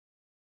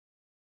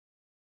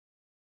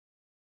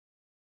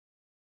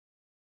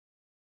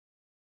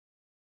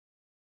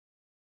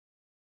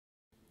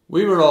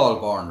We were all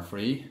born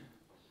free,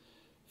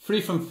 free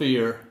from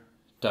fear,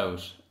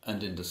 doubt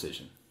and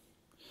indecision.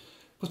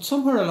 But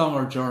somewhere along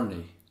our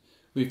journey,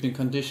 we've been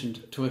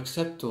conditioned to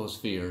accept those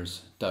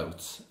fears,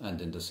 doubts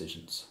and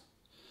indecisions.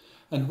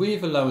 And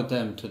we've allowed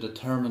them to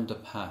determine the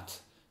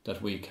path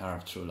that we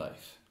carve through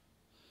life.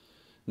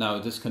 Now,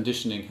 this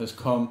conditioning has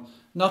come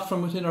not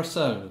from within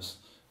ourselves,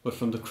 but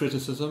from the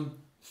criticism,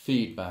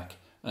 feedback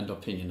and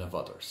opinion of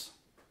others.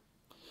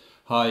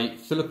 Hi,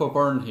 Philip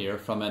O'Byrne here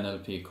from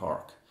NLP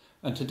Cork.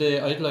 And today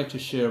I'd like to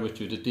share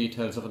with you the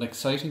details of an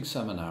exciting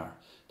seminar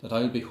that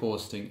I'll be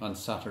hosting on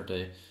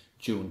Saturday,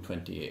 June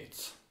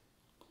 28th.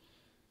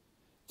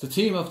 The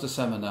theme of the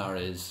seminar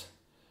is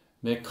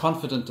Make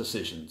Confident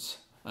Decisions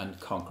and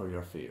Conquer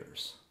Your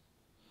Fears.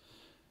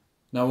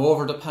 Now,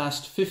 over the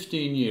past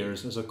 15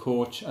 years as a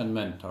coach and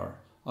mentor,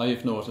 I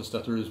have noticed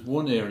that there is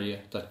one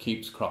area that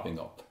keeps cropping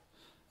up,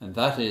 and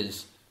that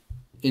is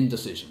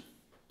indecision.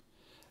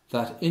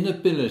 That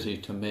inability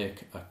to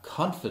make a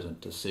confident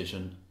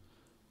decision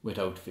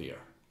without fear.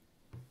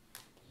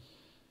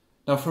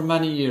 Now, for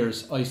many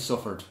years I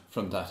suffered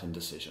from that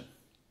indecision.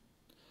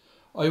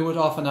 I would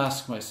often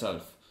ask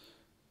myself,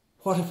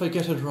 what if I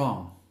get it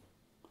wrong?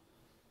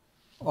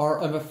 Or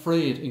I'm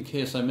afraid in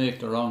case I make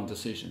the wrong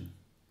decision.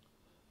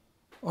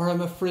 Or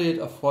I'm afraid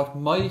of what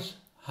might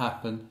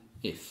happen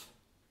if.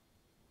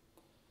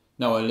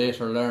 Now, I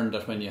later learned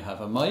that when you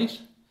have a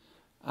might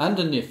and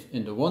an if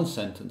in the one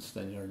sentence,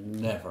 then you're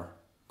never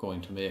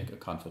going to make a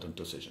confident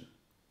decision.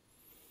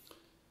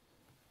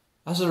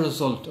 As a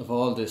result of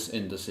all this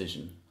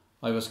indecision,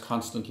 I was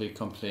constantly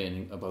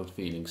complaining about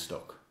feeling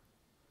stuck.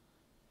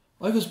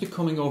 I was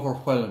becoming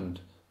overwhelmed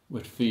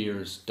with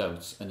fears,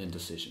 doubts and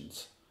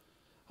indecisions.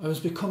 I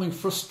was becoming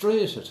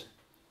frustrated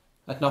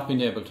at not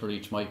being able to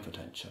reach my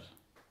potential.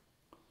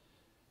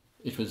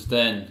 It was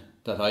then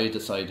that I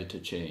decided to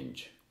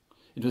change.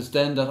 It was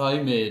then that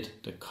I made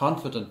the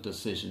confident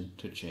decision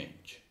to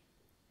change.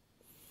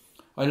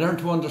 I learned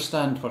to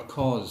understand what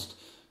caused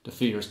the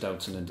fears,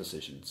 doubts and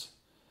indecisions.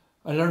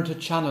 I learned to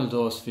channel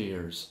those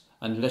fears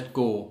and let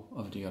go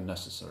of the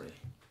unnecessary.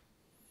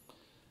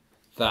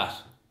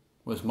 That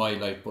was my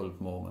light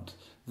bulb moment.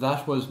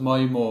 That was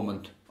my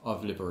moment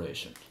of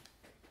liberation.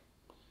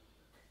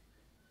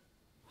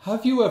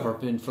 Have you ever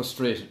been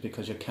frustrated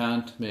because you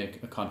can't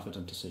make a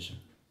confident decision?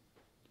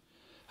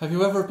 Have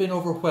you ever been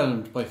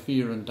overwhelmed by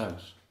fear and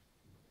doubt?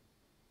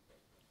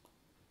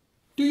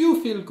 Do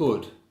you feel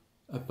good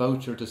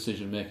about your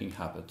decision-making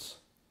habits?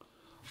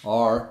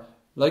 Or,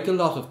 like a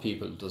lot of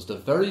people, does the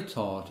very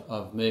thought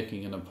of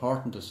making an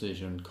important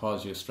decision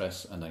cause you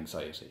stress and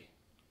anxiety?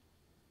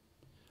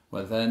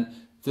 Well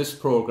then, this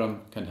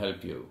program can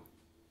help you.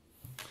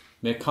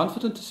 Make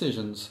Confident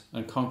Decisions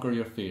and Conquer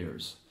Your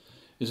Fears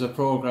is a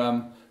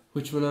program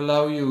which will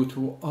allow you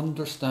to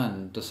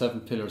understand the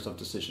 7 pillars of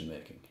decision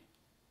making,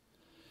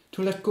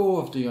 to let go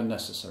of the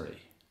unnecessary,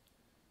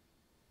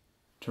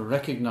 to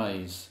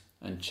recognise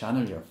and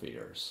channel your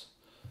fears,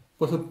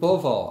 but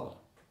above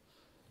all,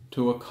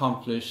 to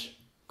accomplish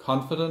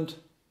confident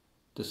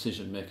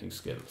decision-making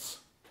skills.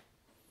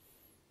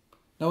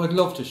 Now, I'd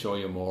love to show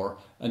you more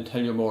and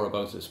tell you more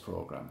about this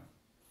program,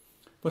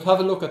 but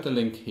have a look at the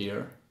link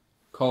here,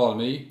 call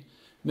me,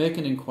 make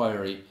an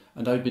inquiry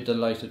and I'd be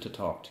delighted to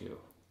talk to you.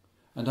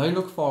 And I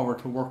look forward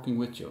to working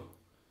with you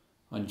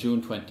on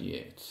June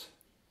 28th.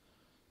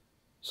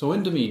 So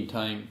in the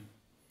meantime,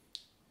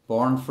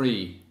 born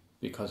free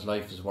because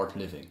life is worth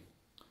living,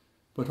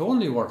 but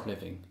only worth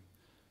living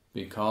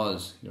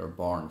because you're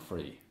born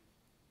free.